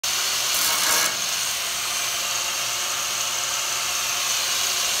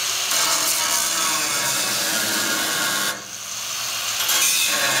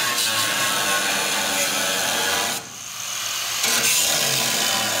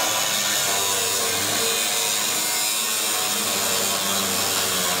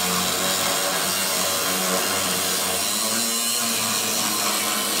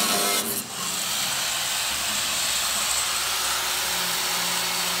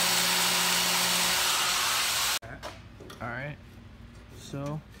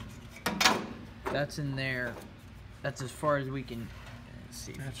so. That's in there. That's as far as we can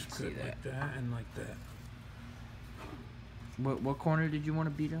see. That's good, that. Like that and like that. What corner did you want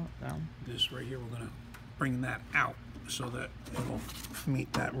to beat out? Down? This right here, we're gonna bring that out so that it'll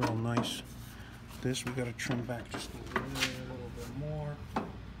meet that real nice. This we gotta trim back just a little bit more. Let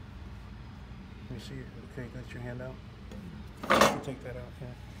me see. Okay, got your hand out. You can take that out. Yeah.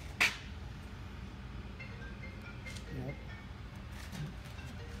 Yep.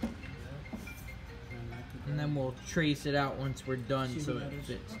 And then we'll trace it out once we're done so it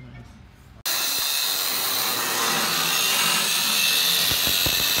fits nice.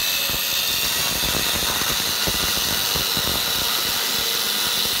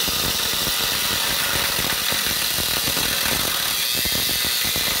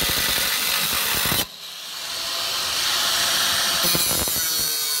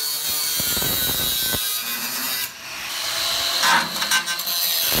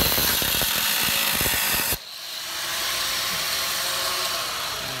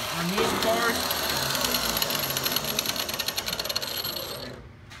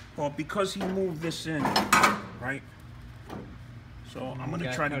 Well, because he moved this in, right? So I'm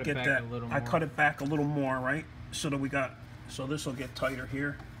gonna try to get that. I cut it back a little more, right? So that we got, so this will get tighter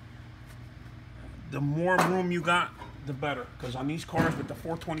here. The more room you got, the better. Because on these cars with the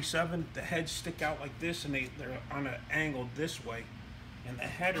 427, the heads stick out like this, and they're on an angle this way, and the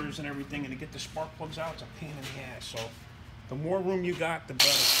headers and everything, and to get the spark plugs out, it's a pain in the ass. So the more room you got, the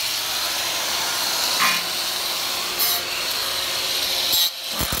better.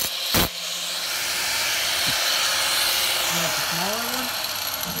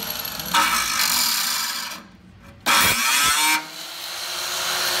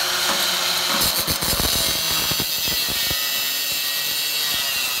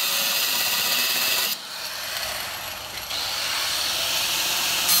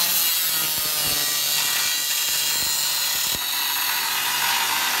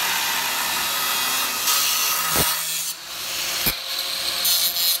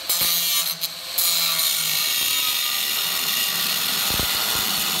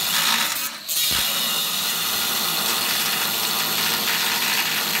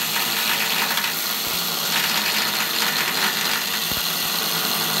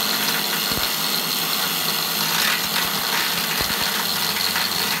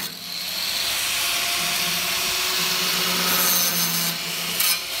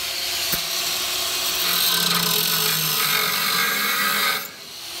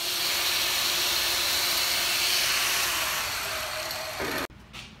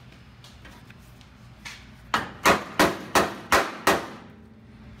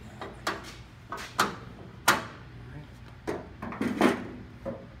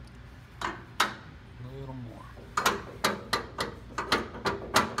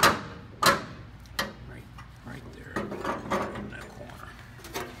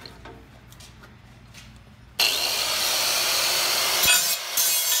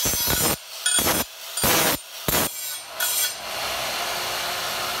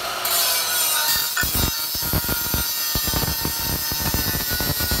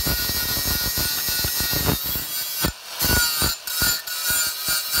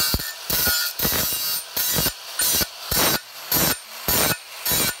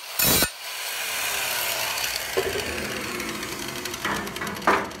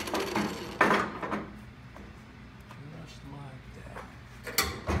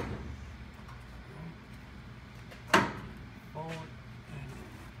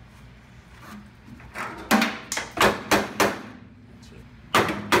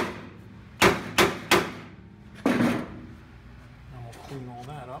 Clean all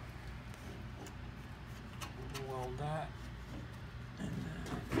that up. Weld that. And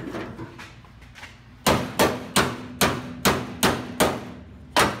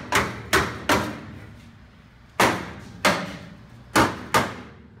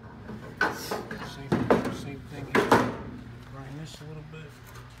same thing here. Grind this a little bit.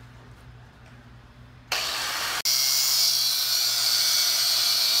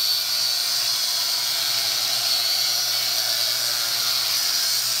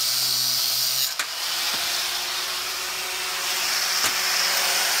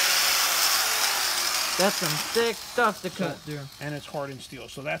 That's some thick stuff to cut through. And it's hardened steel,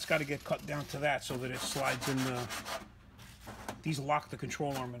 so that's got to get cut down to that so that it slides in the... These lock the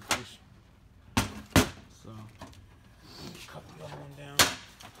control arm in place. So, cut the other one down.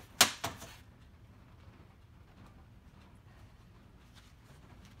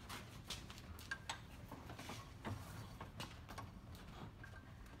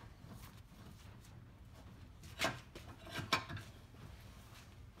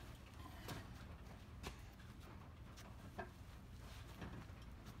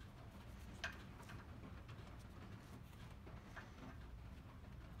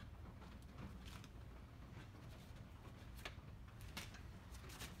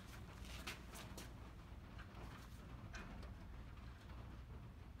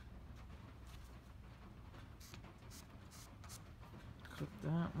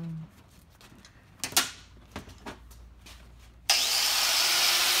 that one.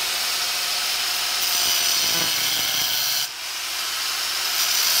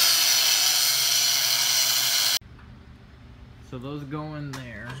 So those go in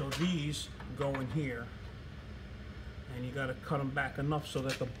there. So these go in here, and you got to cut them back enough so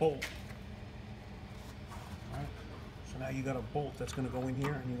that the bolt. Right? So now you got a bolt that's going to go in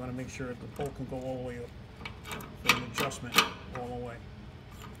here, and you want to make sure that the bolt can go all the way up for an adjustment all the way,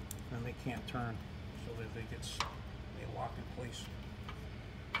 and they can't turn, so that they lock in place.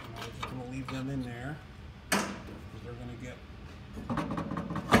 And I'm just going to leave them in there because they're going to get.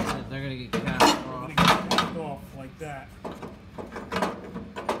 They're gonna get cast off. They're gonna get cast off like that.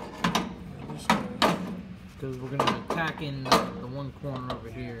 Because we're gonna be attacking the one corner over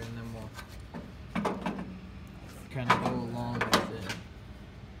here, and then we'll kind of go along with it.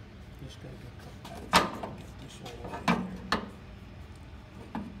 This gotta get cut back. Get this all over here.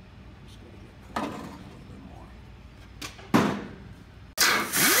 This gotta get cut back a little bit more.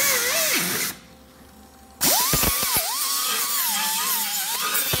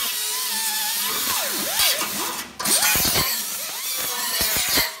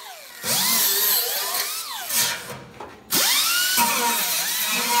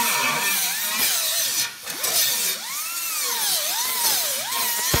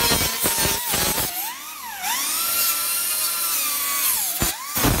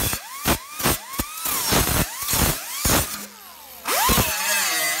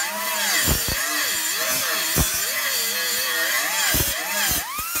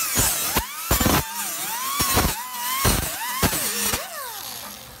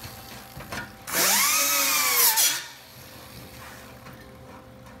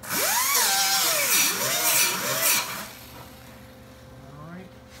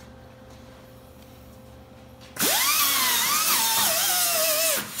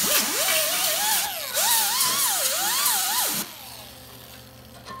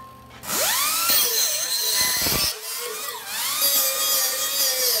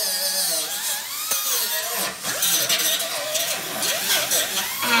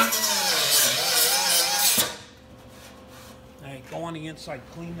 Go on the inside,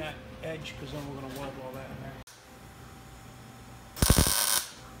 clean that edge, because then we're going to weld all that in there.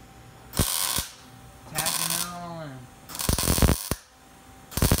 Tacking it all in.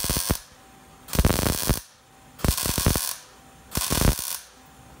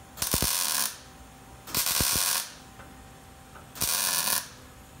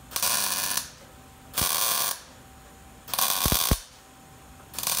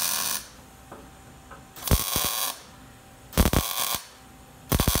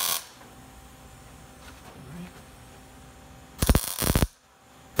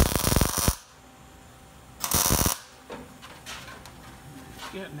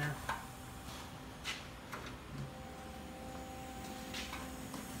 Getting there.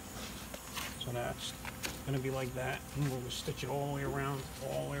 So that's going to be like that, and we'll just stitch it all the way around,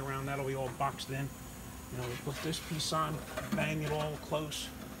 That'll be all boxed in. You know, we put this piece on, bang it all close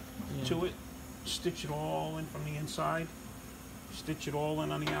to it, stitch it all in from the inside, stitch it all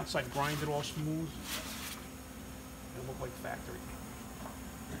in on the outside, grind it all smooth. It'll look like factory.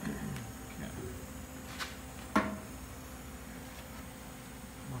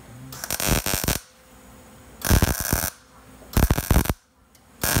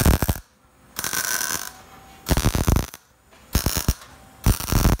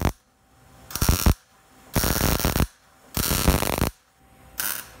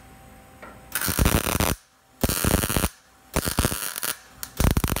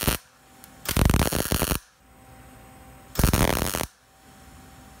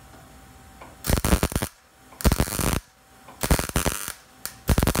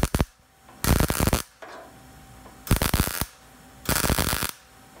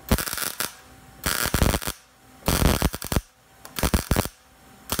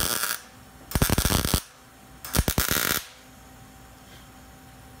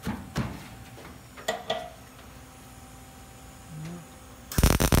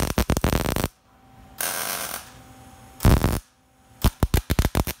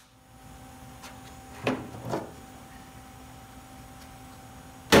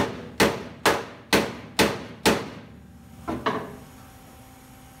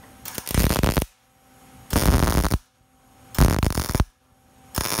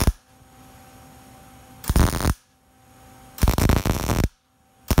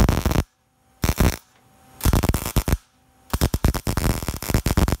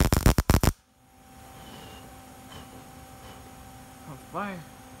 Fire.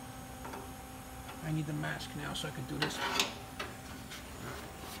 I need the mask now so I can do this.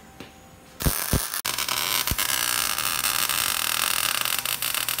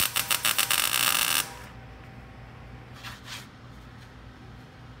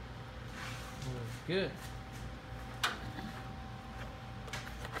 good.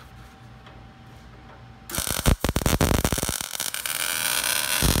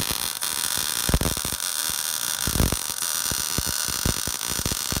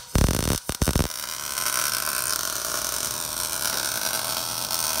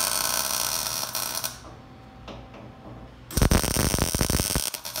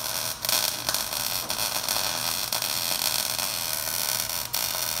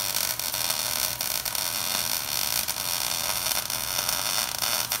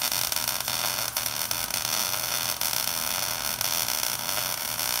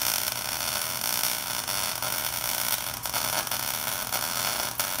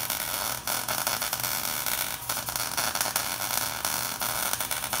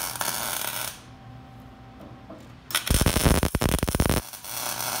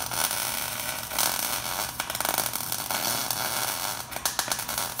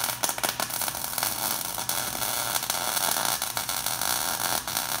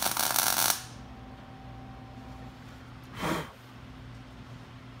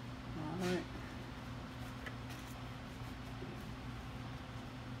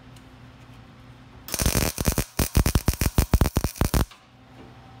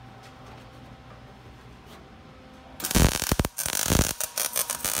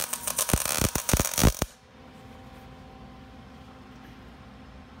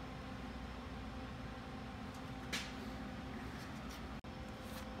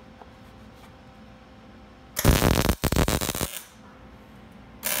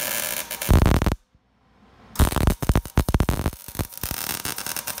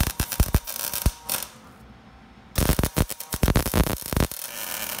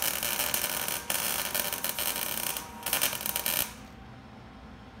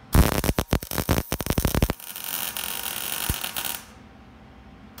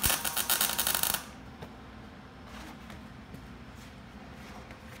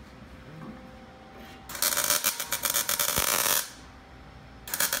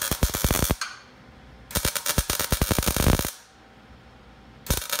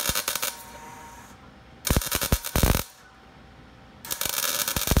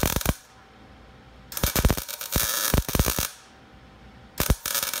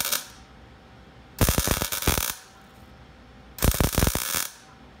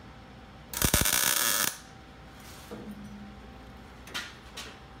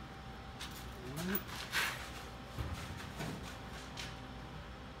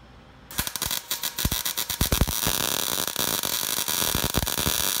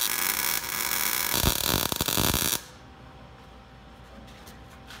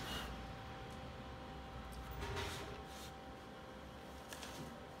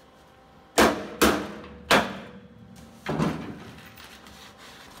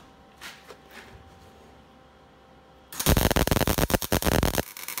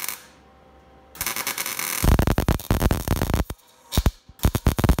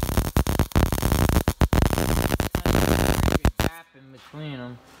 Between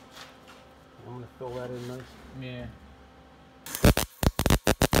them. I'm gonna fill that in nice. Yeah.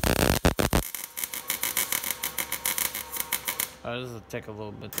 This will take a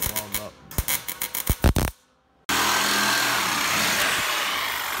little bit to weld up.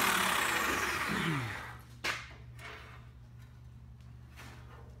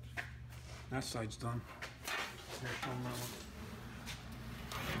 That side's done. Here, show them that one.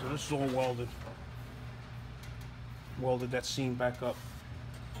 So this is all welded. Welded that seam back up.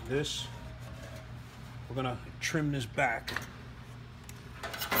 This, we're gonna trim this back.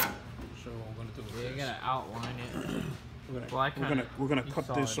 So we're gonna do You're gonna outline it. we're gonna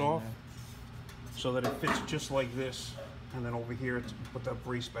cut this off so that it fits just like this, and then over here to put that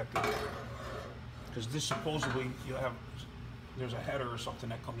brace back in. Because this supposedly there's a header or something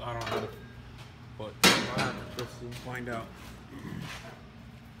that comes. I don't know, but we'll have to find out.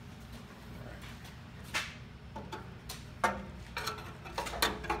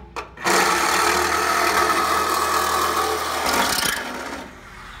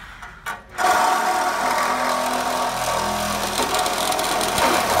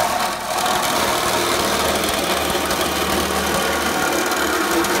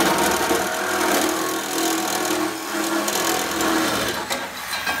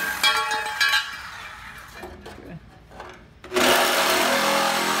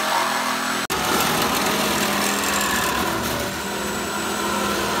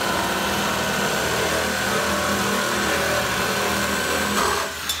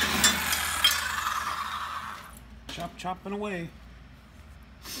 Chopping away.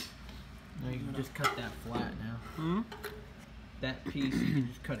 No, you can just cut that flat now. That piece, you can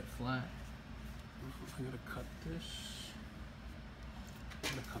just cut it flat. I'm gonna cut this. I'm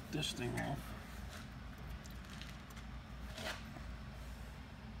gonna cut this thing off.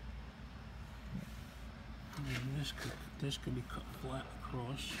 And this could be cut flat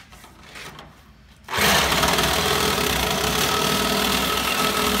across.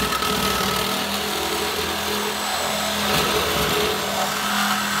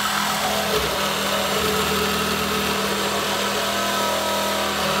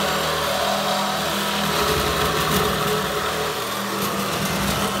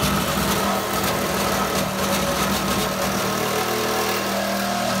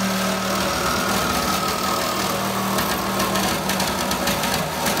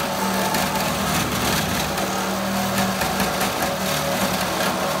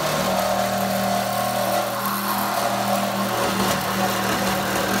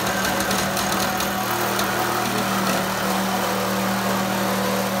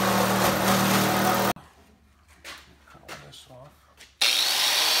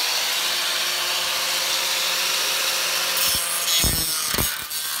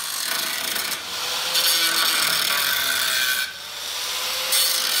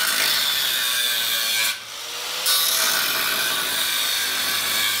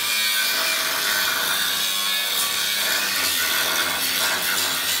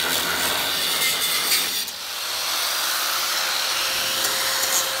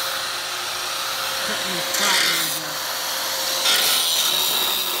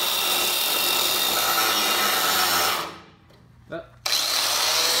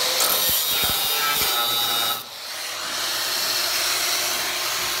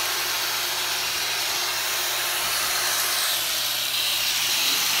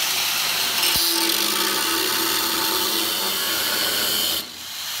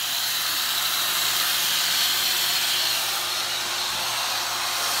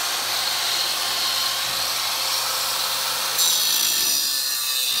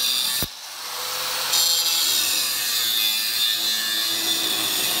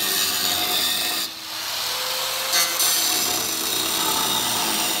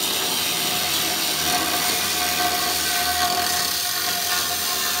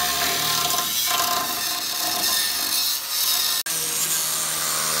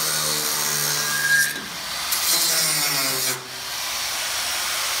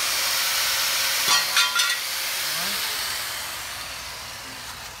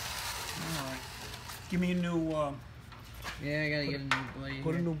 Give me a new. Yeah, I gotta get a new blade.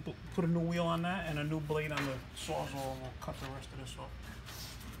 Put a new wheel on that and a new blade on the sawzall, and we'll cut the rest of this off.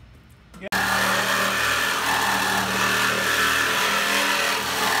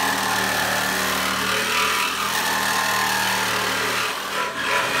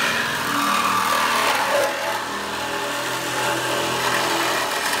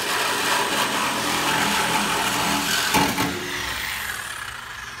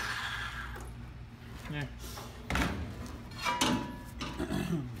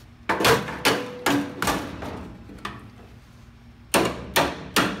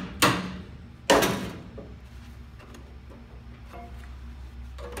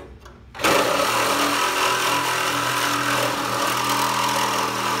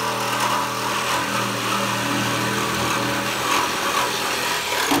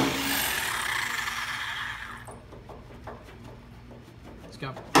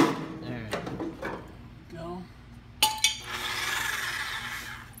 Go. There we go.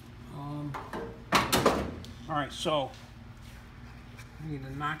 All right, so we need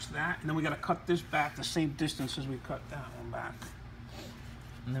to notch that, and then we got to cut this back the same distance as we cut that one back.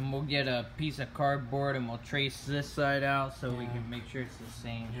 And then we'll get a piece of cardboard and we'll trace this side out so we can make sure it's the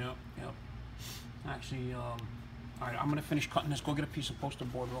same. Yep. Actually, all right, I'm gonna finish cutting this. Go get a piece of poster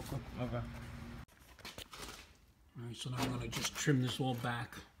board real quick. Okay. Alright, so now I'm going to just trim this all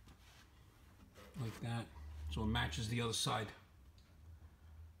back like that so it matches the other side.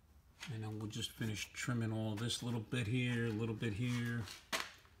 And then we'll just finish trimming all this little bit here, a little bit here.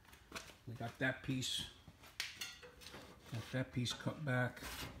 We got that piece. Got that piece cut back.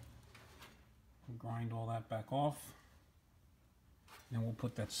 We'll grind all that back off. Then we'll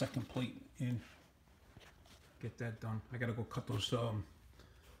put that second plate in. Get that done. I got to go cut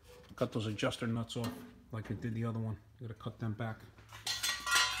those adjuster nuts off. Like I did the other one. You gotta cut them back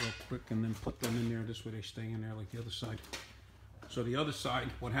real quick and then put them in there. This way they stay in there like the other side. So the other side,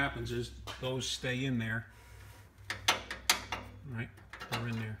 what happens is those stay in there. Right? They're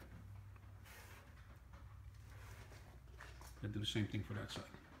in there. I do the same thing for that side.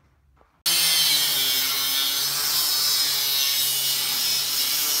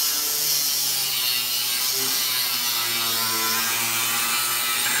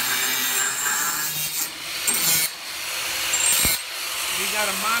 we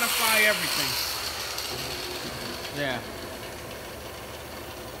gotta modify everything. Yeah.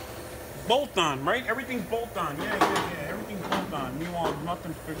 Bolt on, right? Everything's bolt on. Yeah. Everything's bolt on. Meanwhile,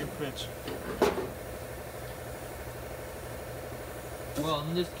 nothing friggin' fits. Well,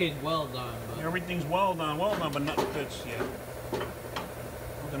 in this case, weld on. But... Everything's weld on, but nothing fits yet.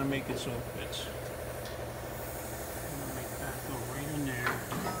 We're gonna make it so it fits. I'm gonna make that go right in there.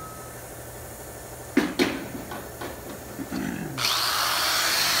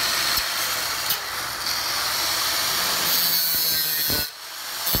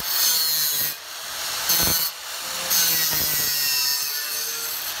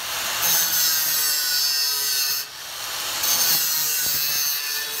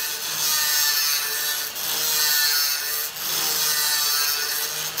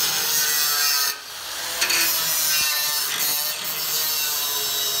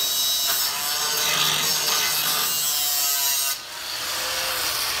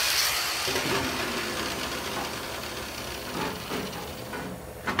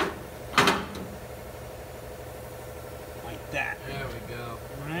 That. There we go.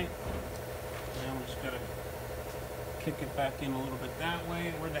 Alright. Now we just gotta kick it back in a little bit that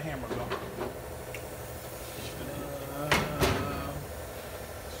way. Where'd the hammer go?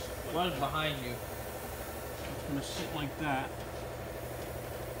 What's behind you? It's gonna sit like that.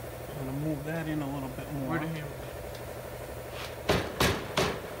 I'm gonna move that in a little bit more. Where'd the hammer go?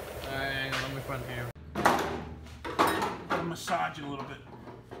 Alright, hang on, let me find the hammer. I'll massage it a little bit.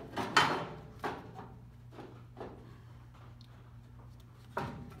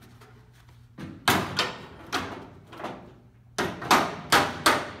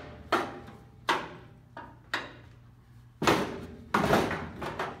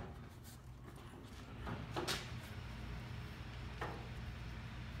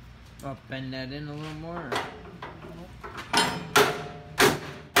 I'll bend that in a little more.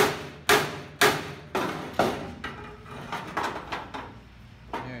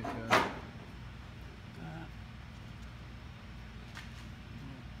 There it goes.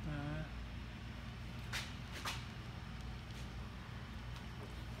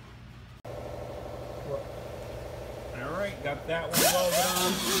 Alright, got that one welded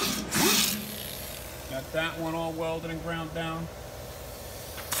on. Got that one all welded and ground down.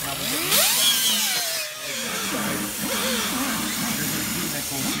 Now we're getting this side.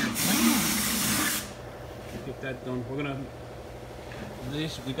 Get that done. We're gonna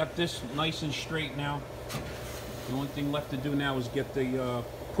we got this nice and straight now. The only thing left to do now is get the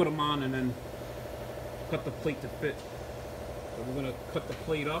put them on and then cut the plate to fit. So we're gonna cut the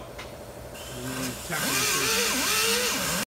plate up and then tack them